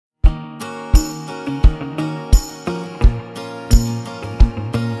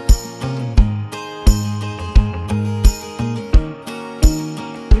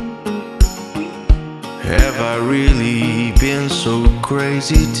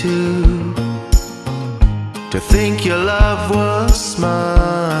crazy too, to think your love was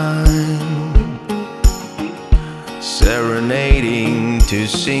mine, serenading to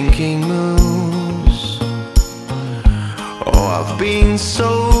sinking moons. Oh, I've been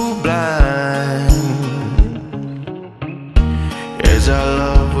so blind as our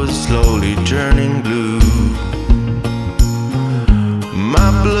love was slowly turning blue.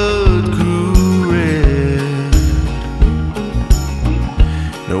 My blood grew red.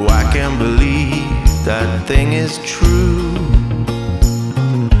 No, I can't believe that thing is true.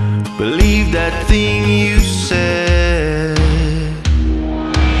 Believe that thing you said.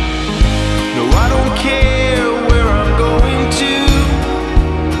 No, I don't care where I'm going to.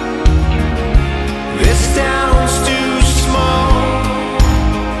 This town's too small.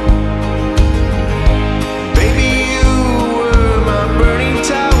 Baby, you were my burning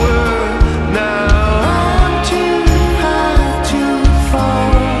tower. Now I'm too high to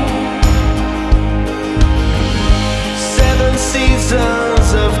fall. 7 seasons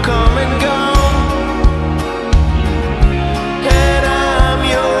have come and gone, and I'm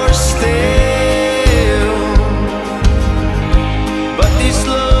yours still. But this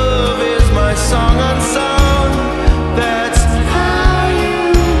love is my song unsung. That's how you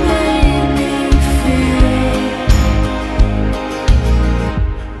made me feel.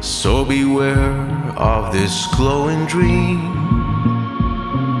 So beware of this glowing dream.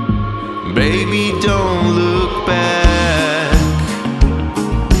 Baby, don't look back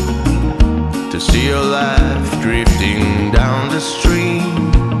to see your life drifting down the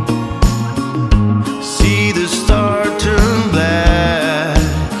stream. See the star turn black.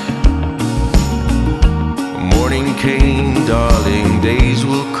 Morning came, darling, days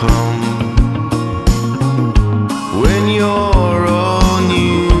will come when you're all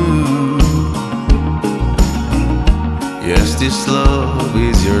new. Yes, this love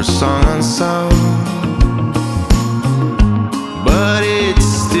is your song unsung, but it's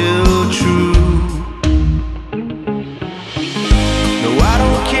still true. No, I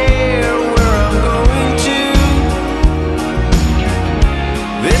don't care where I'm going to.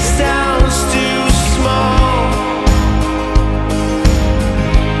 This town's too small.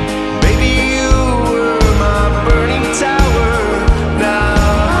 Baby, you were my burning tower. Now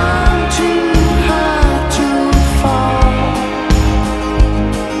I'm too high to fall.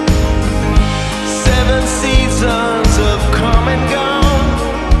 7 seasons have come and gone,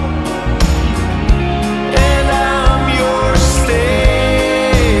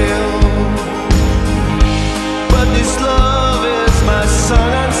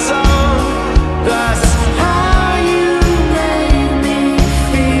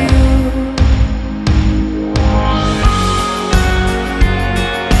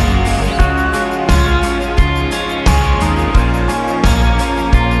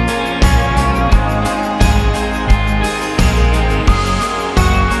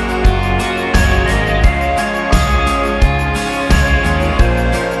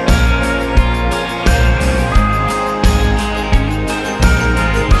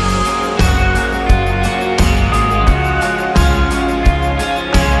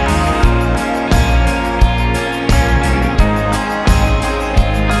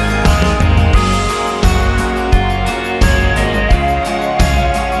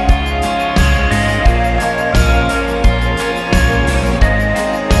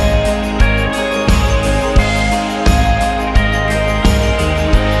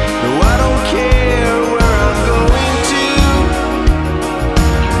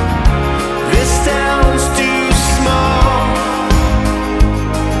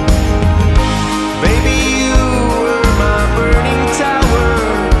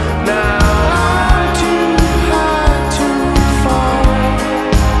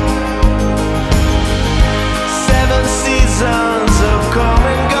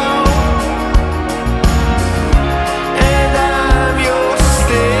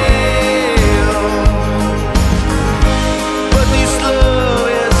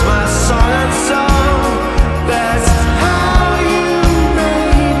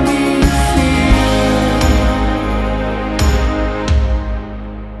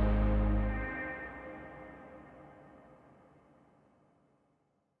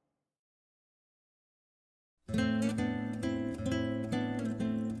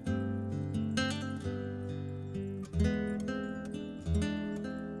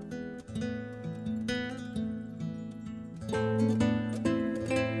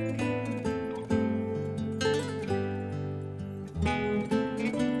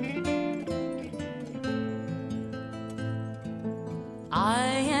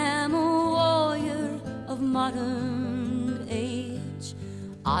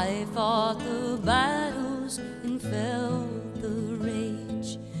 I fought the battles and felt the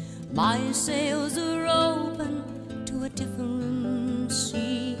rage. My sails are open to a different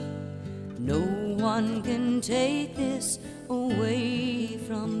sea. No one can take this away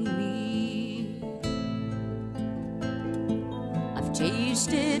from me. I've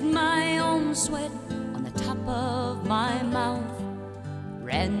tasted my own sweat on the top of my mouth.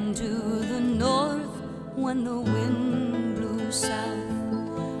 Ran to the north when the wind blew south.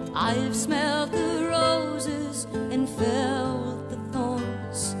 I've smelled the roses and felt the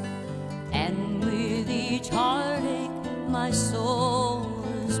thorns, and with each heartache my soul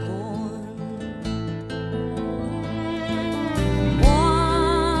is born.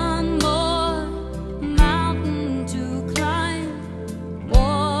 One more mountain to climb,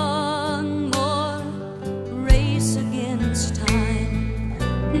 one more race against time.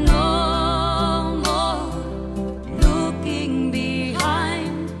 No more looking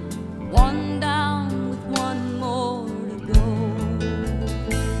behind, one down with one more to go.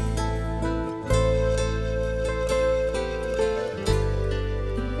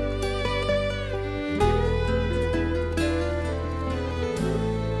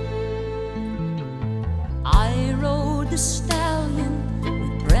 I rode the stallion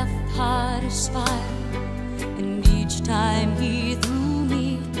with breath hot as fire, and each time he threw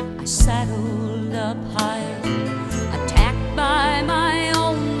me, I saddled up higher. Attacked by my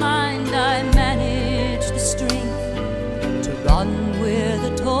own mind, I managed the strength to run with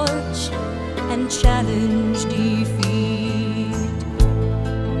a torch and challenge defeat.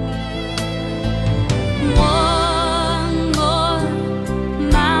 One more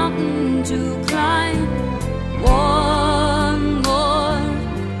mountain to climb, one more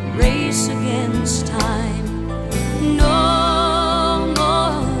race against time. No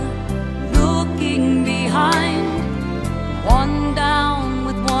more looking behind, one down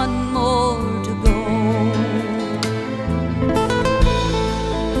with one more to go.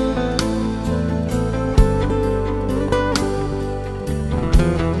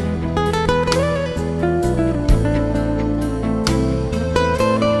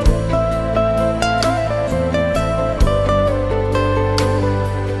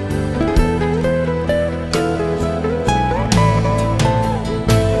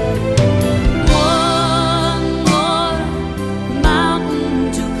 One more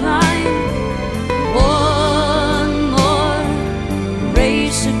mountain to climb, one more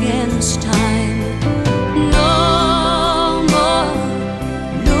race against time. No more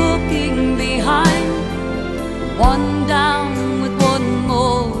looking behind, one down with one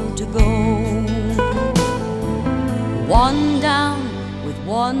more to go. One down with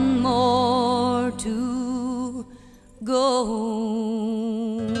one more to go.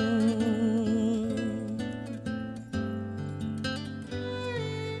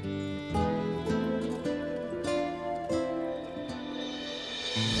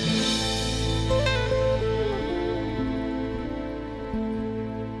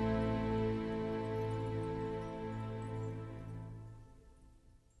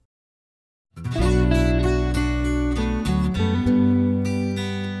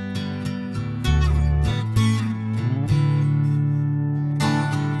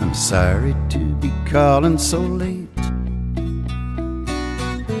 I'm sorry to be calling so late,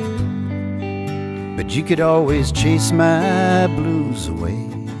 but you could always chase my blues away.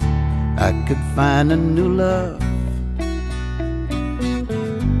 I could find a new love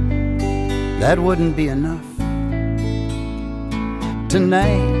that wouldn't be enough.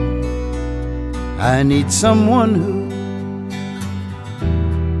 Tonight I need someone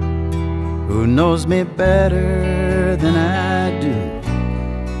who knows me better than I do.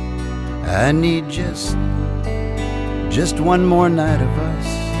 I need just one more night of us.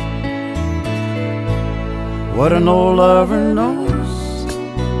 What an old lover knows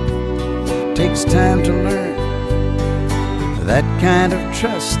takes time to learn. That kind of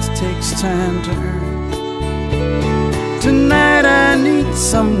trust takes time to earn. Tonight I need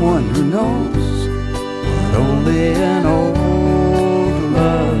someone who knows what only an old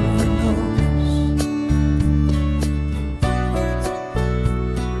lover knows.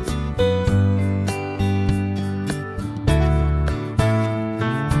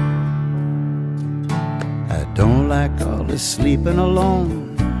 I don't like all this sleeping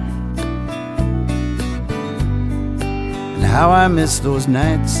alone, and how I miss those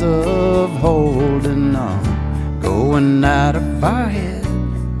nights of holding on, going out of our head.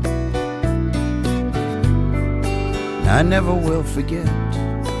 I never will forget,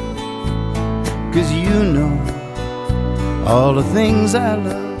 'cause you know all the things I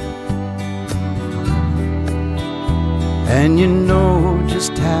love, and you know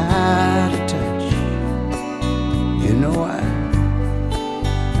just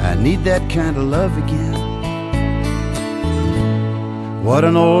need that kind of love again. What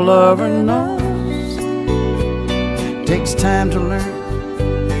an old lover knows takes time to learn.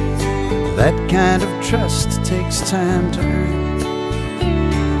 That kind of trust takes time to earn.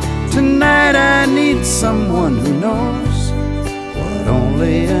 Tonight I need someone who knows what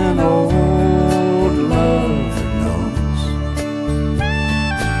only an old lover knows.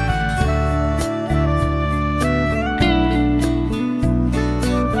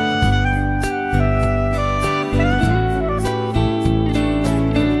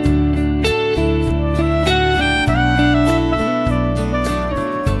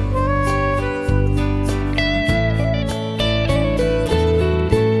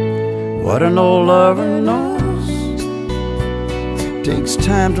 What an old lover knows takes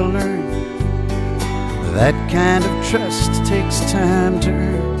time to learn. That kind of trust takes time to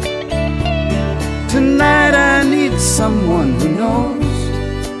earn. Tonight I need someone who knows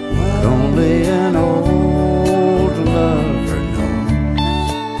what only an old lover knows.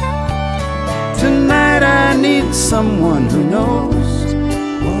 Tonight I need someone who knows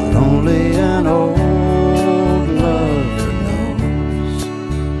what only an old lover knows.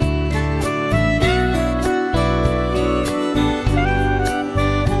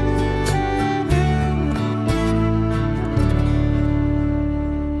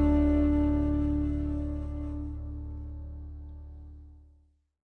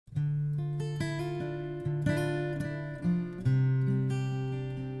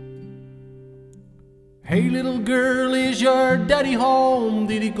 Hey little girl, is your daddy home?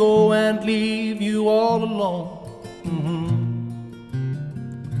 Did he go and leave you all alone?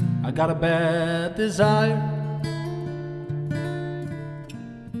 I got a bad desire.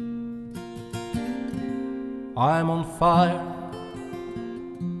 I'm on fire.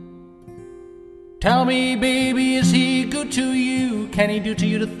 Tell me, baby, is he good to you? Can he do to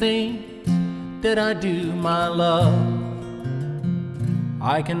you the things that I do, my love?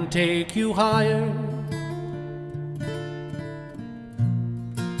 I can take you higher.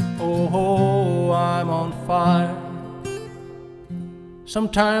 Oh, I'm on fire.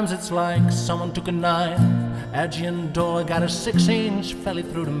 Sometimes it's like someone took a knife, edgy and dull, got a 6-inch felly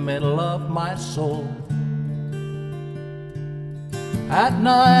through the middle of my soul. At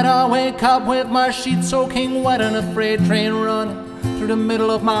night I wake up with my sheets soaking wet and a freight train running through the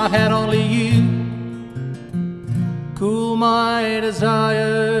middle of my head. Only you cool my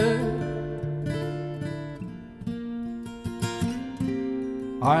desire.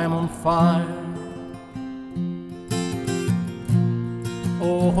 I'm on fire.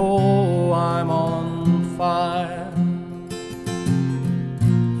 Oh, I'm on fire.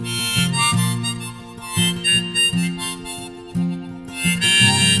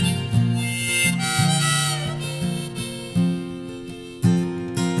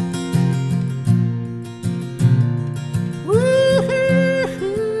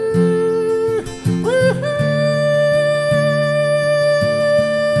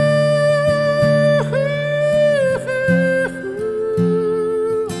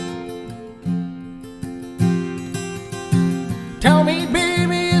 Tell me,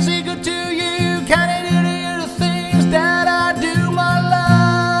 baby, is he good to you? Can he do to you the things that I do, my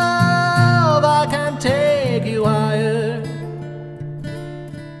love? I can take you higher.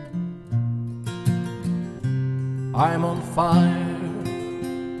 I'm on fire.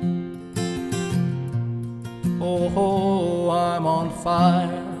 Oh, I'm on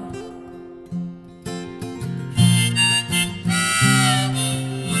fire.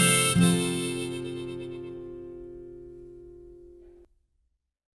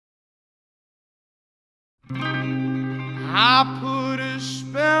 I put a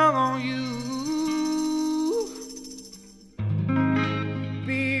spell on you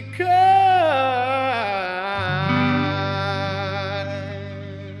because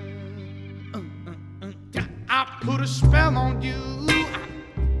I put a spell on you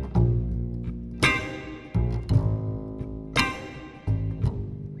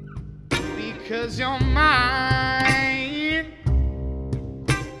because you're mine.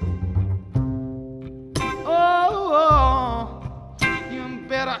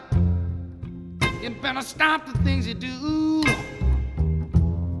 You better stop the things you do.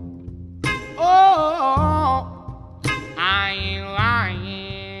 Oh, I ain't lying.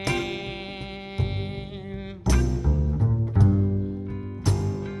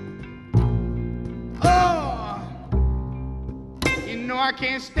 Oh, you know I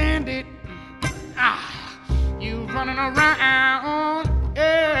can't stand it. You running around,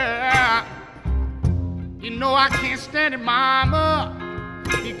 yeah. You know I can't stand it, mama,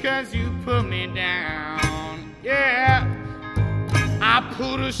 because you put me down, yeah. I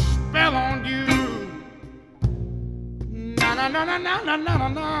put a spell on you. Na na na na na na na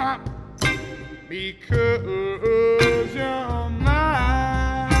na. Because you're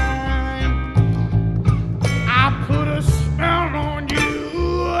mine, I put a spell on you.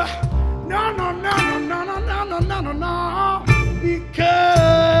 No, no, no, no, no, no, no, no, no, no, because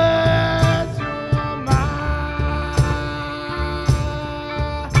you're mine.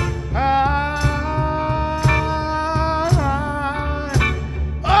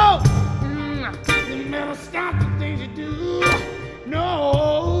 Oh, you never stop the things you do. No.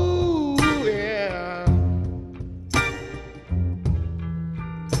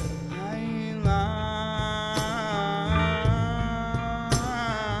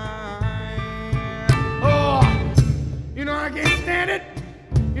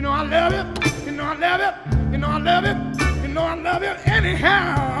 You know I love it, you know I love it, you know I love it, you know I love it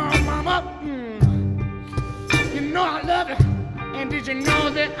anyhow, mama. You know I love it, and did you know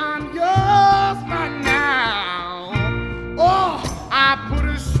that I'm yours right now? Oh, I put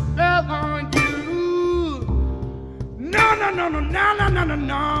a spell on you. No, no, no, no, no, no, no, no,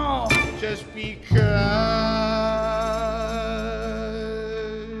 no, just because.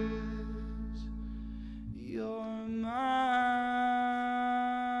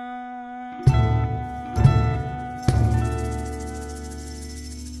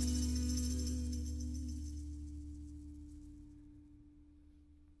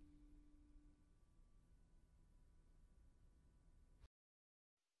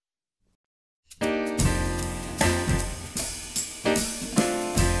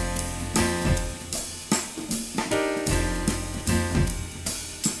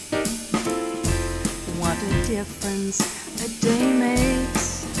 Difference a day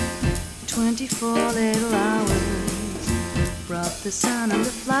makes. 24 little hours brought the sun and the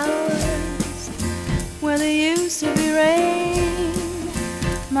flowers where there used to be rain.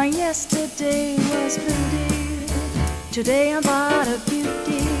 My yesterday was blue, dear. Today I'm part of you,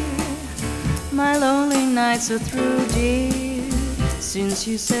 dear. My lonely nights are through, dear, since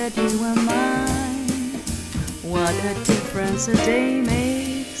you said you were mine. What a difference a day makes.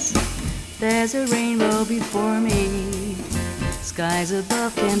 There's a rainbow before me. Skies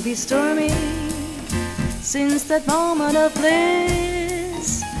above can be stormy. Since that moment of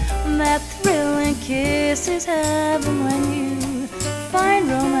bliss, that thrilling kiss is heaven when you find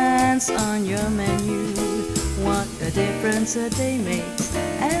romance on your menu. What a difference a day makes,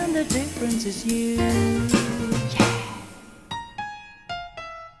 and the difference is you.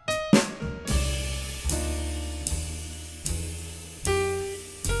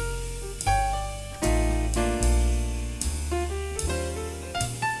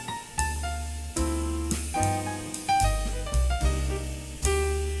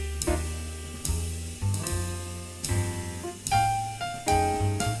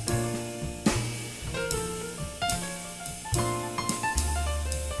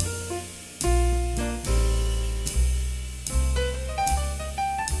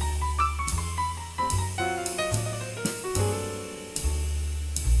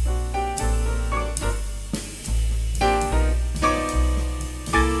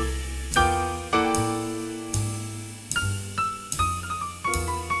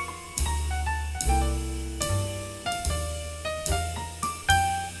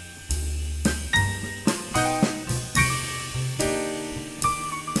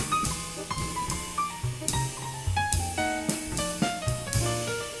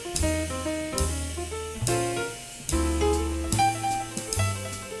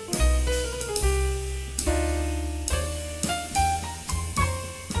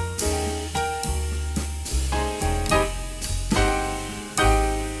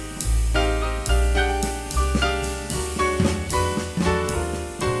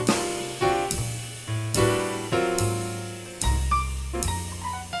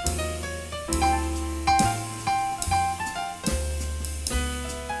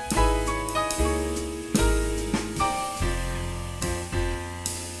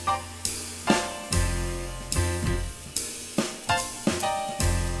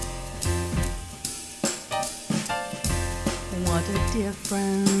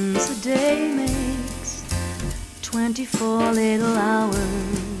 Difference a day makes. 24 little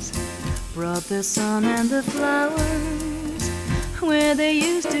hours brought the sun and the flowers where there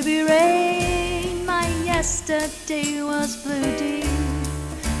used to be rain. My yesterday was blue, dear.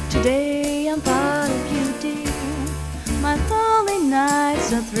 Today I'm part of you, dear. My lonely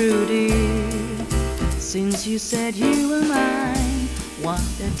nights are through, dear, since you said you were mine. What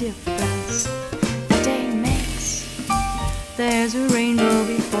a difference a day makes. There's a rainbow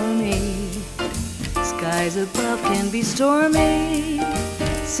before me. Skies above can be stormy.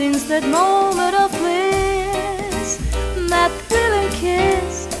 since that moment of bliss. That thrilling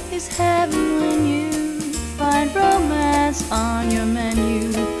kiss is heaven when you find romance on your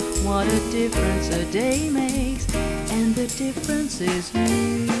menu. What a difference a day makes, and the difference is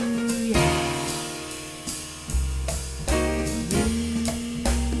you, yeah.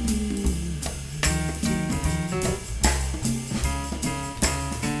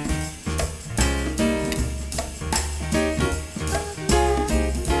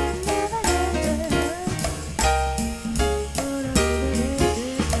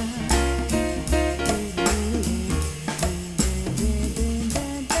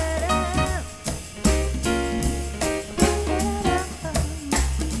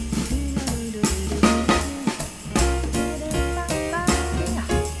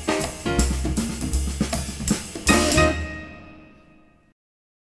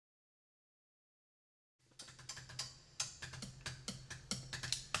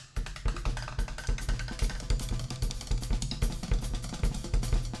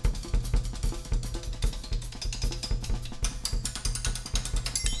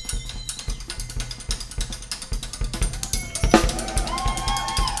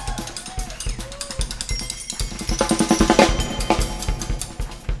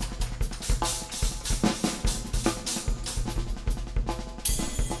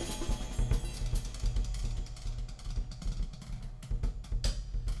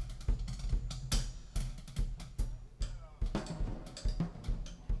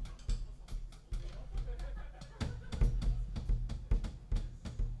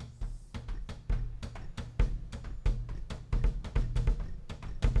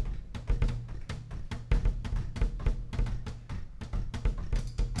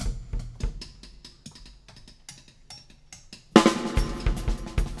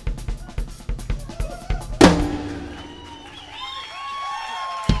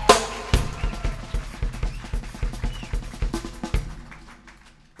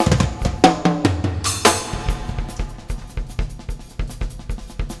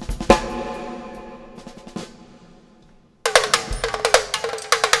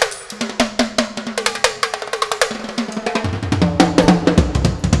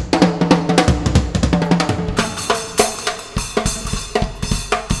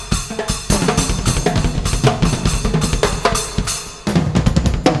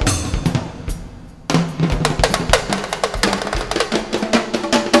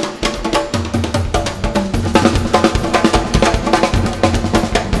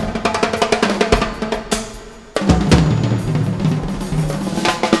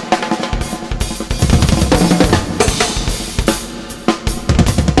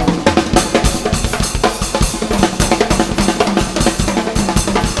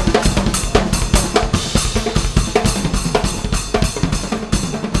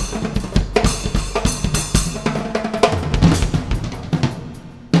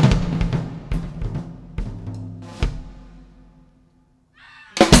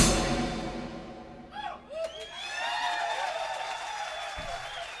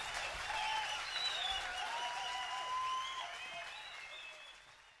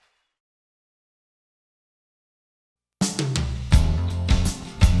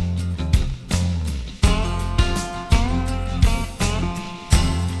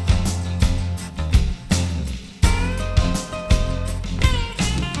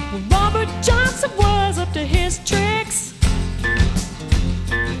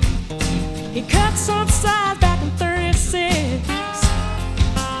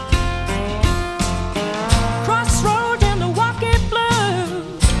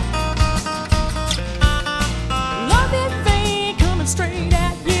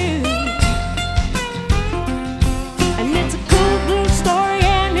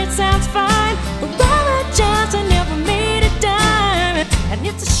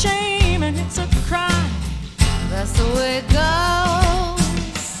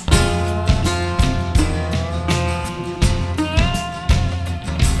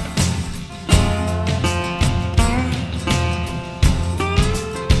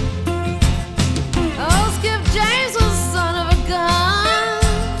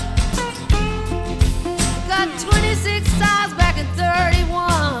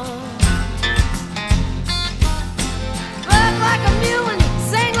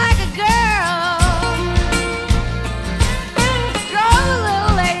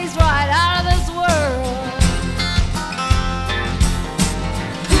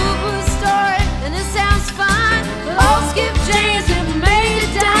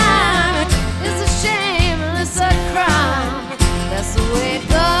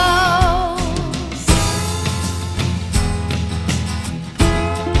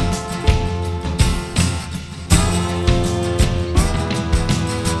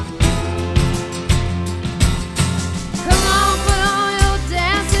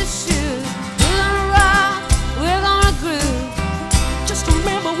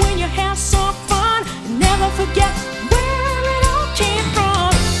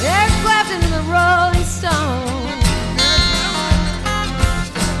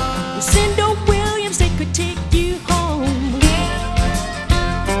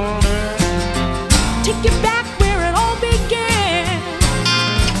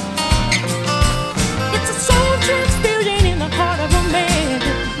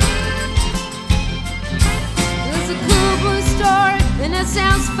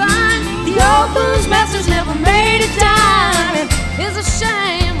 fine. The old blues masters never made a dime. It's a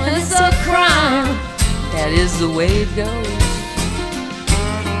shame, it's a crime. That is the way it goes.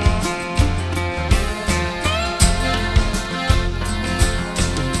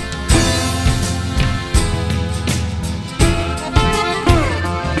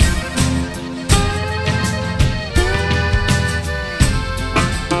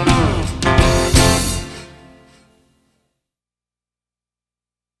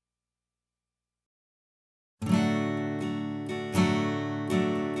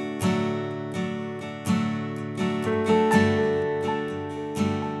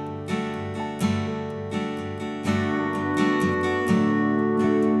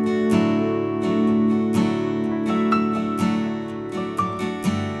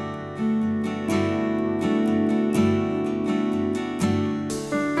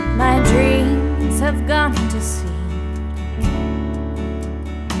 My dreams have gone to sea.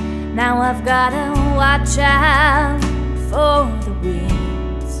 Now I've gotta watch out for the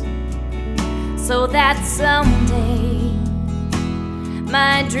winds, so that someday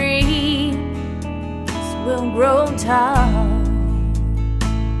my dreams will grow tall.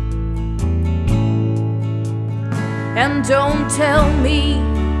 And don't tell me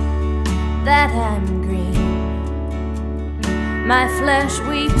that I'm green. My flesh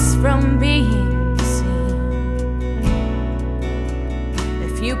weeps from being seen.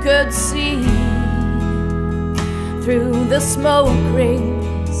 If you could see through the smoke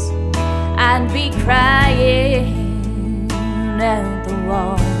rings, I'd be crying at the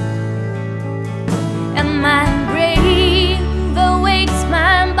wall. And my grave awaits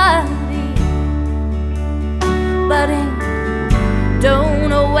my body, but it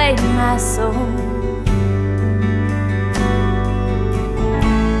don't await my soul.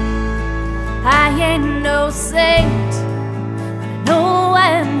 I ain't no saint, but I know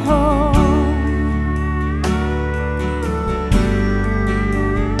I'm home.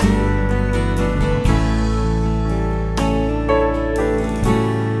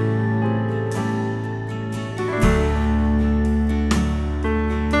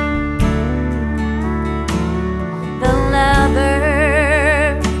 The lovers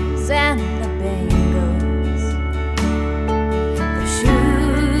and the bangles, the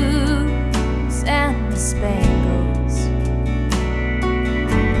shoes and the spangles,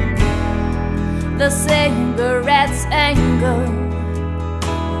 the cigarette's anger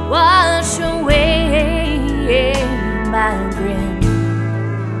wash away my grin.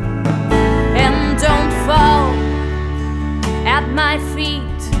 And don't fall at my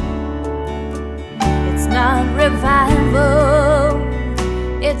feet, it's not revival,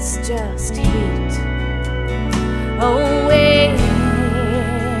 it's just heat. Oh, where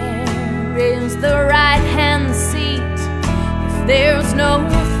is the right-hand seat if there's no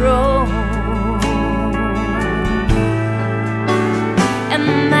throne? And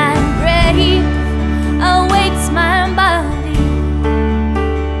my grave awaits my body,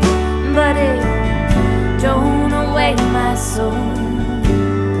 but it don't await my soul.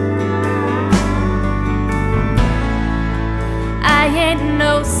 I ain't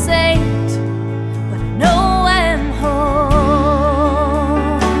no saint, but I know I'm home.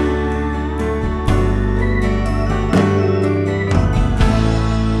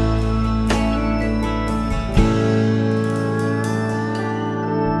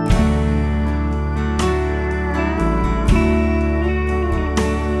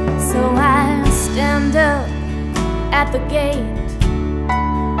 So I stand up at the gate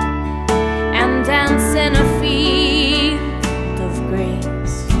and dance in a field of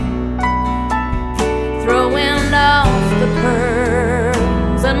grace, throwing off the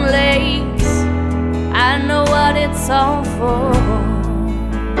pearls and lace. I know what it's all for.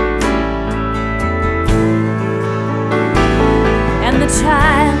 And the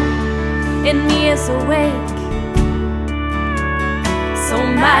child in me is awake, so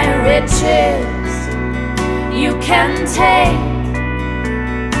my riches you can take,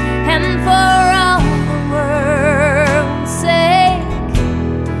 and for all the world's sake,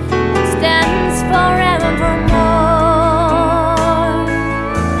 it stands forevermore.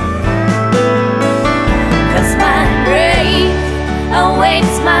 'Cause my grave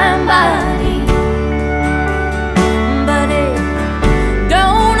awaits my body, but it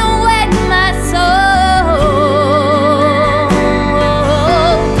don't await my soul.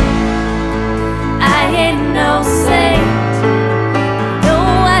 I ain't no saint, no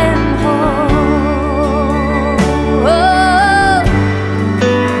I'm home.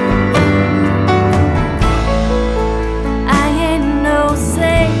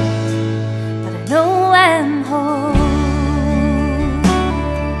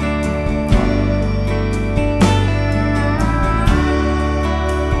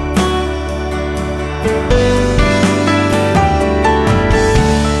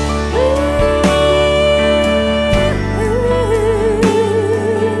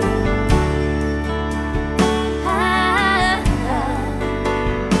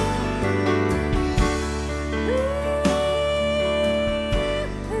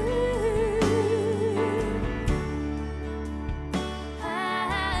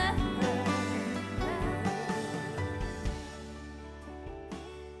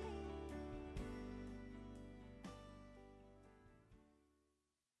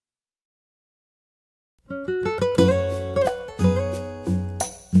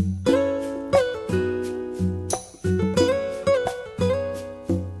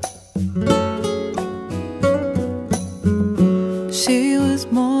 She was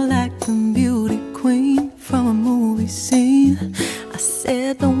more like the beauty queen from a movie scene. I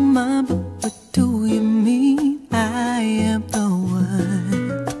said, don't mind, but what do you mean? I am the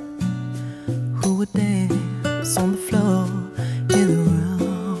one who would dance on the floor in the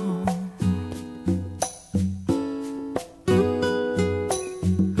room.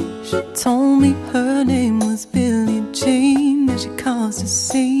 She told me her name was Billie Jean, and she caused a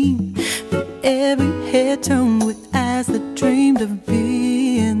scene. But every head turned with eyes that dreamed of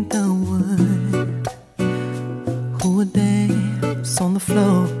being the one who would dance on the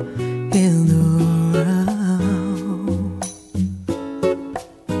floor in the room.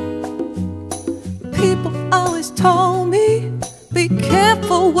 People always told me, be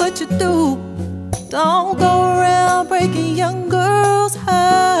careful what you do. Don't go around breaking young girls'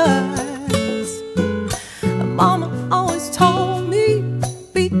 hearts. Mama always told me,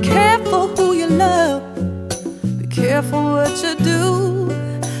 be careful who you love. Be careful what you do,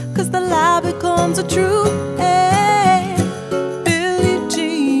 'cause the lie becomes a truth. Hey, Billie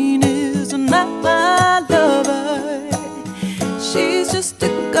Jean is not my lover. She's just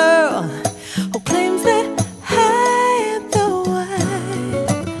a girl who claims that I am the one,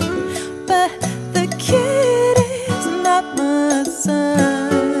 but the kid is not my son.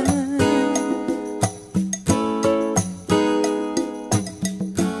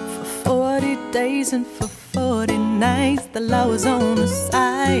 For 40 days and for 40 nights, the law was on her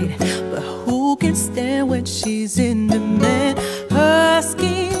side. But who can stand when she's in demand? Her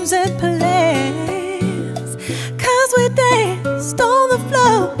schemes and plans, 'cause we danced on the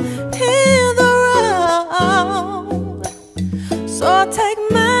floor in the room. So take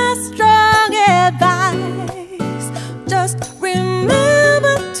my strong advice, just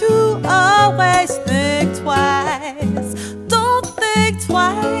remember to always think twice. Don't think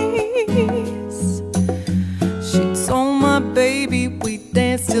twice. She told my baby we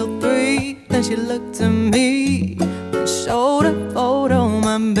danced till 3. Then she looked at me and showed a photo.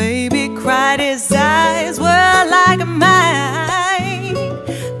 My baby cried, his eyes were like mine,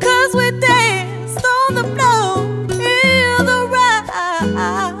 'cause we danced on the floor in the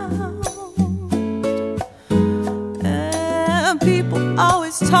round. And people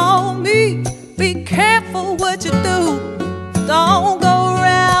always told me, be careful what you do. Don't go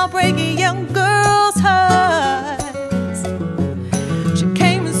around breaking young girls' hearts. She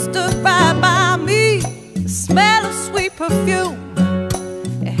came and stood right by me, the smell of sweet perfume.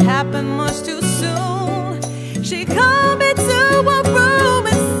 It happened much too soon. She called